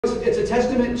It's a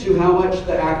testament to how much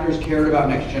the actors cared about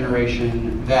Next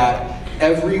Generation that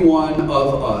every one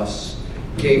of us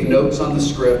gave notes on the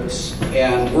scripts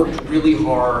and worked really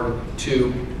hard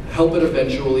to help it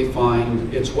eventually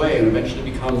find its way and eventually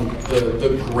become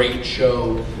the great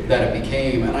show that it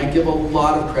became. And I give a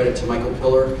lot of credit to Michael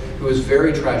Piller, who is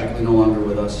very tragically no longer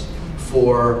with us,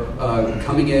 for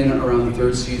coming in around the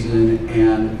third season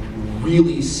and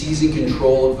really seizing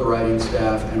control of the writing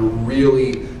staff and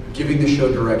really giving the show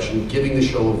direction, giving the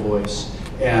show a voice,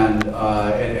 and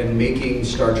making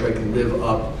Star Trek live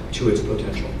up to its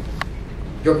potential.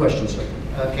 Your question, sir.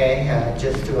 Okay,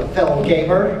 just to a fellow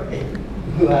gamer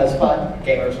who has fun.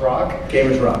 Gamers rock.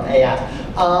 Gamers rock. Yeah.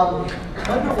 I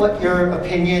wonder what your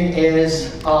opinion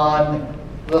is on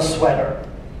the sweater.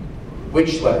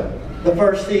 Which sweater? The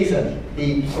first season,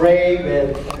 the gray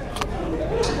with...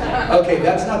 Okay,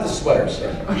 that's not the sweater,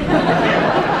 sir.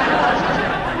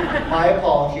 My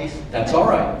apologies. That's all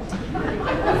right.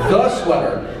 The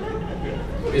sweater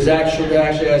is actually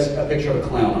has a picture of a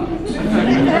clown on it.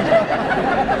 And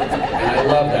I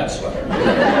love that sweater.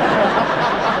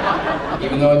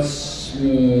 Even though it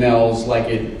smells like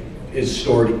it is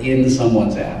stored in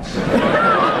someone's ass.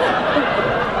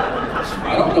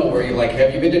 I don't know where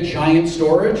have you been to Giant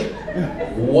Storage?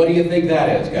 What do you think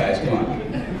that is, guys? Come on.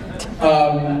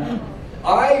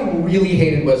 I really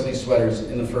hated Wesley's sweaters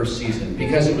in the first season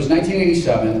because it was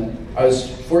 1987, I was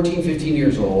 14, 15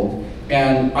 years old,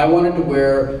 and I wanted to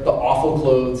wear the awful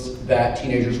clothes that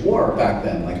teenagers wore back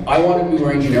then. Like, I wanted to be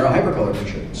wearing Gennaro Hypercolor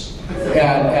t-shirts,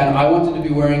 and I wanted to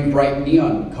be wearing bright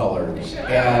neon colors,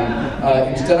 and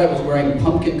instead I was wearing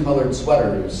pumpkin-colored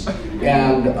sweaters,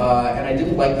 and I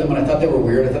didn't like them, and I thought they were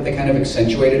weird. I thought they kind of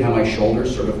accentuated how my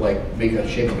shoulders sort of make the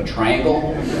shape of a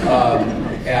triangle.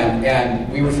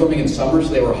 And we were filming in summer, so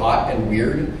they were hot and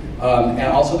weird. And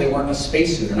also they weren't a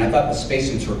spacesuit, and I thought the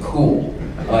spacesuits were cool.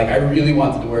 Like, I really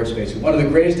wanted to wear a spacesuit. One of the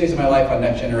greatest days of my life on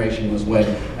Next Generation was when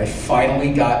I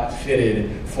finally got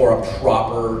fitted for a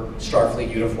proper Starfleet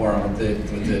uniform with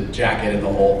the jacket and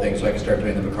the whole thing, so I could start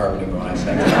doing the Picard maneuver when I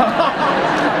said that.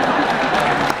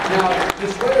 Now, the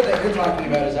sweater that you're talking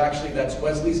about that's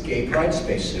Wesley's gay pride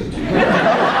spacesuit.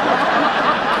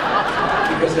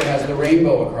 Because it has the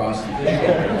rainbow across the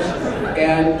shoulders.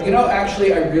 And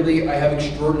actually, I have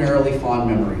extraordinarily fond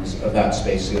memories of that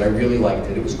spacesuit. I really liked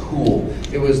it. It was cool.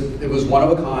 It was one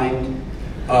of a kind,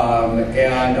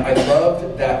 and I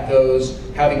loved that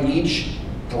having each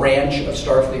branch of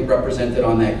Starfleet represented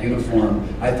on that uniform.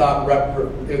 I thought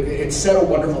it said a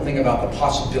wonderful thing about the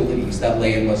possibilities that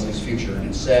lay in Wesley's future, and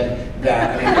it said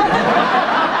that.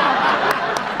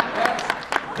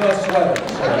 That's the sweater.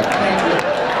 So, thank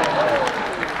you.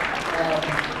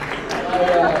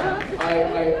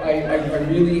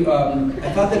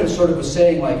 I thought that it sort of was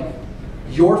saying, like,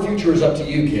 your future is up to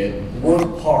you, kid.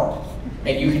 Work hard,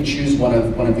 and you can choose one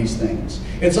of these things.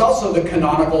 It's also the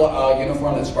canonical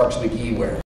uniform that Sparks McGee wears.